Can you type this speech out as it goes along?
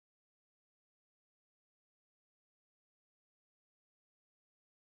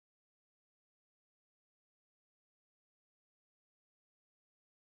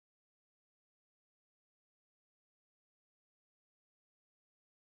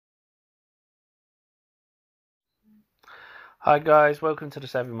Hi guys, welcome to the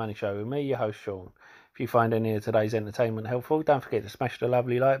Savvy Money Show with me, your host Sean. If you find any of today's entertainment helpful, don't forget to smash the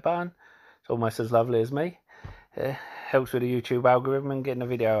lovely like button. It's almost as lovely as me. It helps with the YouTube algorithm and getting the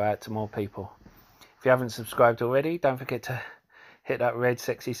video out to more people. If you haven't subscribed already, don't forget to hit that red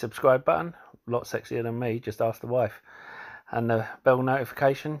sexy subscribe button. A lot sexier than me, just ask the wife. And the bell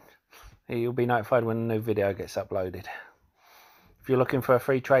notification, you'll be notified when a new video gets uploaded. If you're looking for a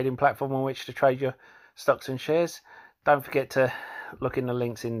free trading platform on which to trade your stocks and shares, don't forget to look in the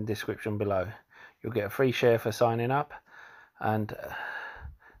links in the description below. You'll get a free share for signing up and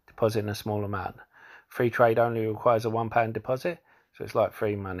depositing a small amount. Free trade only requires a £1 deposit, so it's like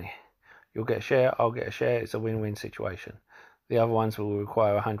free money. You'll get a share, I'll get a share, it's a win-win situation. The other ones will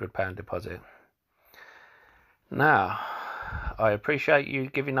require a £100 deposit. Now, I appreciate you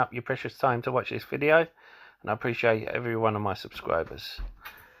giving up your precious time to watch this video, and I appreciate every one of my subscribers.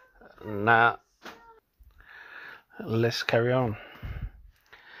 Now, let's carry on.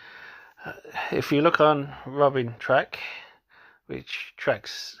 If you look on Robin Track, which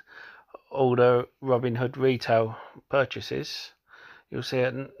tracks all the Robinhood retail purchases, you'll see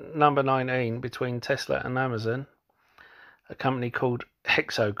at number 19 between Tesla and Amazon, a company called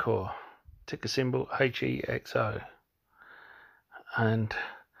Hexo, ticker symbol HEXO, and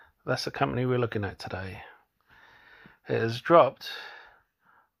that's the company we're looking at today. It has dropped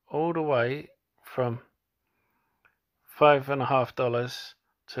all the way from $5.50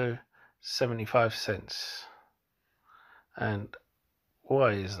 to 75 cents. And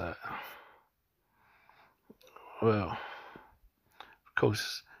why is that? Well, of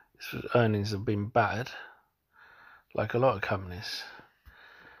course, its earnings have been bad, like a lot of companies.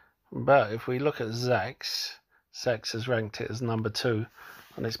 But if we look at Zacks has ranked it as number 2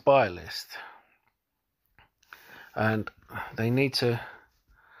 on its buy list. And they need to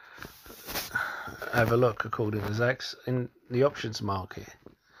have a look, according to Zacks, in the options market,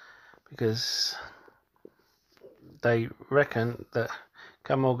 because they reckon that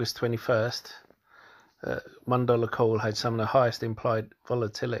come August 21st, $1 call had some of the highest implied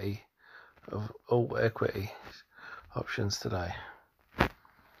volatility of all equity options today.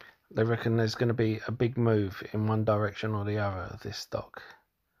 They reckon there's going to be a big move in one direction or the other of this stock.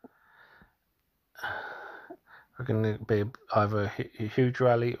 I reckon it'll be either a huge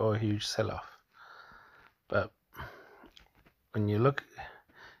rally or a huge sell-off. But when you look,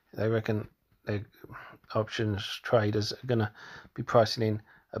 they reckon the options traders are going to be pricing in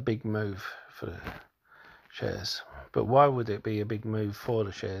a big move for the shares. But why would it be a big move for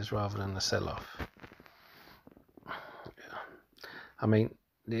the shares rather than a sell-off? I mean,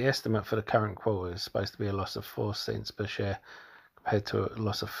 the estimate for the current quarter is supposed to be a loss of 4 cents per share compared to a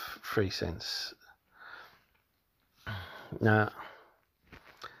loss of 3 cents. Now,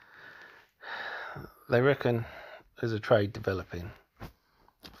 they reckon there's a trade developing,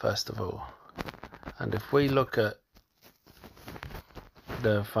 first of all. And if we look at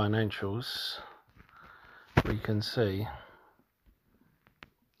the financials, we can see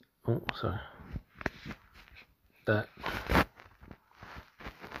that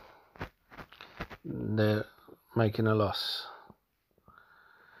they're making a loss.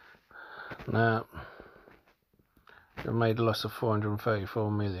 Now, they made a loss of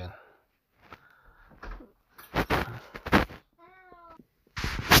 434 million.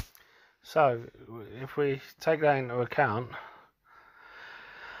 So, if we take that into account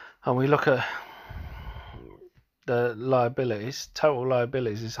and we look at the liabilities, total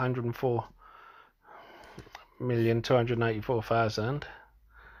liabilities is 104,284,000.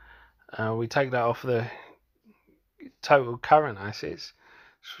 We take that off the total current assets,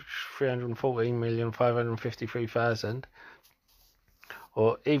 314,553,000,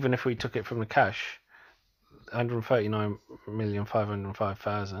 or even if we took it from the cash,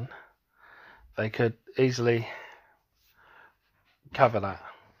 139,505,000. They could easily cover that.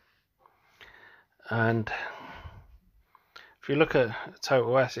 And if you look at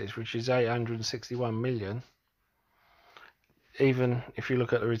total assets, which is 861 million, even if you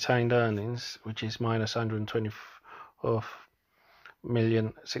look at the retained earnings, which is minus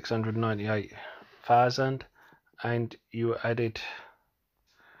 124,698,000, and you added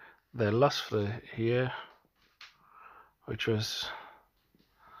their loss for the year, which was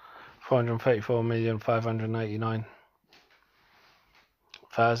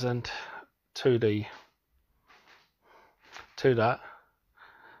 434,589,000, to that,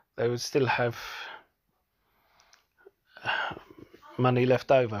 they would still have money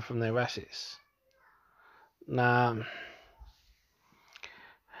left over from their assets. Now,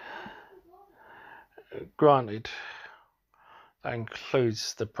 granted, that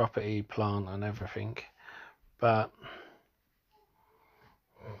includes the property, plant and everything, but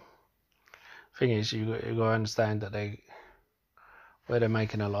Thing is, you got to understand that where they're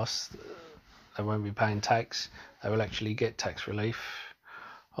making a loss, they won't be paying tax. They will actually get tax relief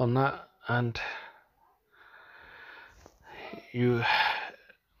on that, and you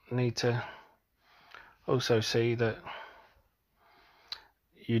need to also see that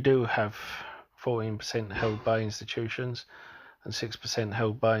you do have 14% held by institutions and 6%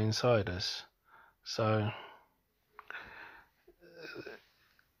 held by insiders. So,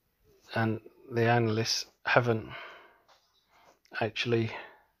 and the analysts haven't actually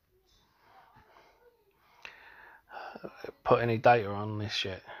put any data on this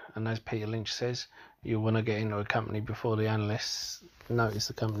yet. And as Peter Lynch says, you want to get into a company before the analysts notice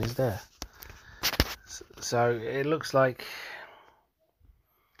the company's there. So it looks like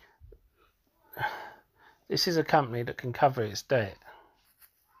this is a company that can cover its debt,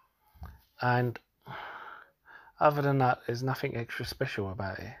 and other than that, there's nothing extra special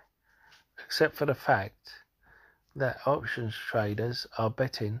about it, except for the fact that options traders are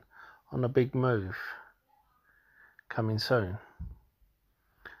betting on a big move coming soon.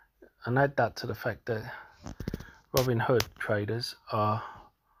 And add that to the fact that Robinhood traders are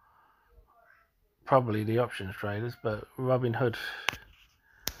probably the options traders, but Robinhood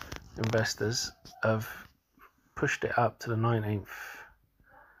investors have pushed it up to the 19th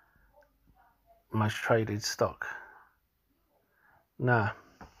most traded stock. Now,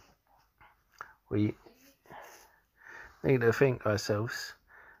 we need to think ourselves,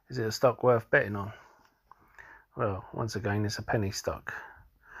 is it a stock worth betting on? Well, once again, it's a penny stock.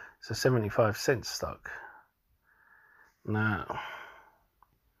 It's a 75-cent stock. Now,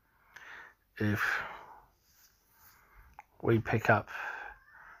 if we pick up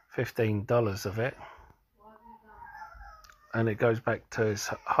 $15 of it and it goes back to its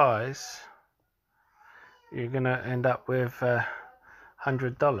highs, you're going to end up with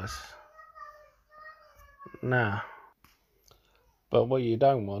 $100. Now, but what you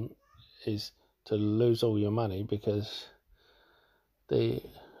don't want is to lose all your money, because they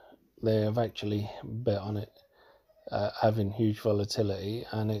have actually bet on it having huge volatility,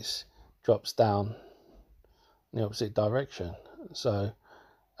 and it drops down in the opposite direction. So,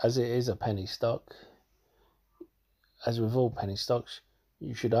 as it is a penny stock, as with all penny stocks,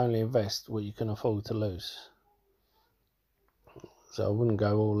 you should only invest what you can afford to lose. So I wouldn't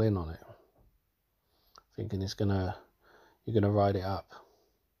go all in on it, thinking you're gonna ride it up.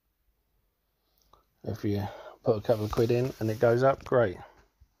 If you put a couple of quid in and it goes up, great.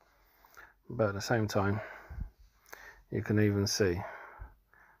 But at the same time, you can even see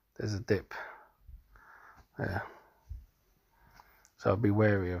there's a dip there. So I'll be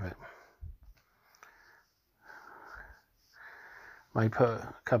wary of it. May put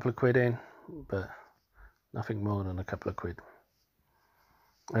a couple of quid in, but nothing more than a couple of quid.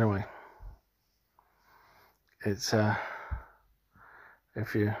 Anyway, it's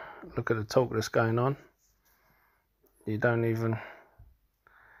if you look at the talk that's going on, you don't even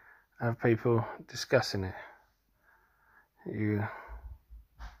have people discussing it. You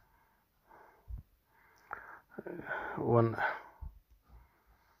want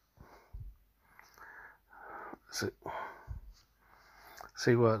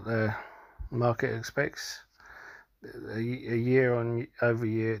see what the market expects. A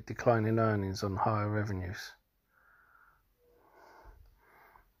year-over-year decline in earnings on higher revenues.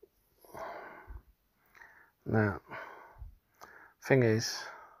 Now, thing is,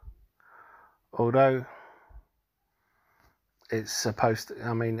 although it's supposed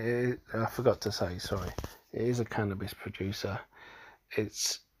to, I forgot to say, sorry, it is a cannabis producer.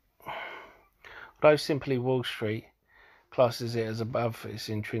 Although Simply Wall Street classes it as above its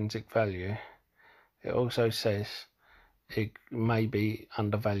intrinsic value, it also says it may be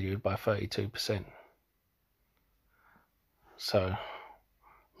undervalued by 32%. So,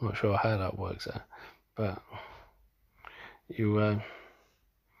 I'm not sure how that works out, but you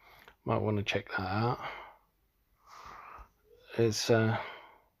might want to check that out. It's oh,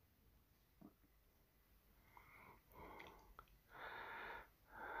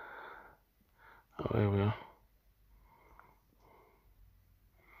 here we are.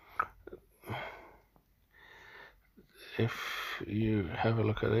 If you have a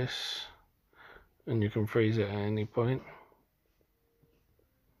look at this, and you can freeze it at any point,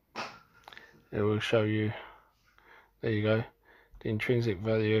 it will show you, there you go, the intrinsic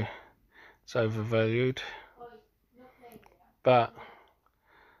value. It's overvalued, but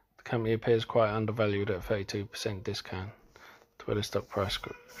the company appears quite undervalued at 32% discount to where the stock price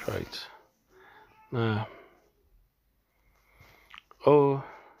trades. Now, all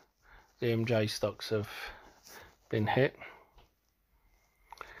the MJ stocks have been hit.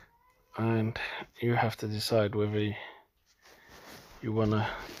 and you have to decide whether you want to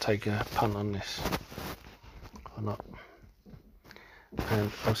take a punt on this or not.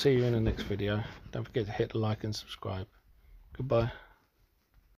 And I'll see you in the next video. Don't forget to hit the like and subscribe. Goodbye.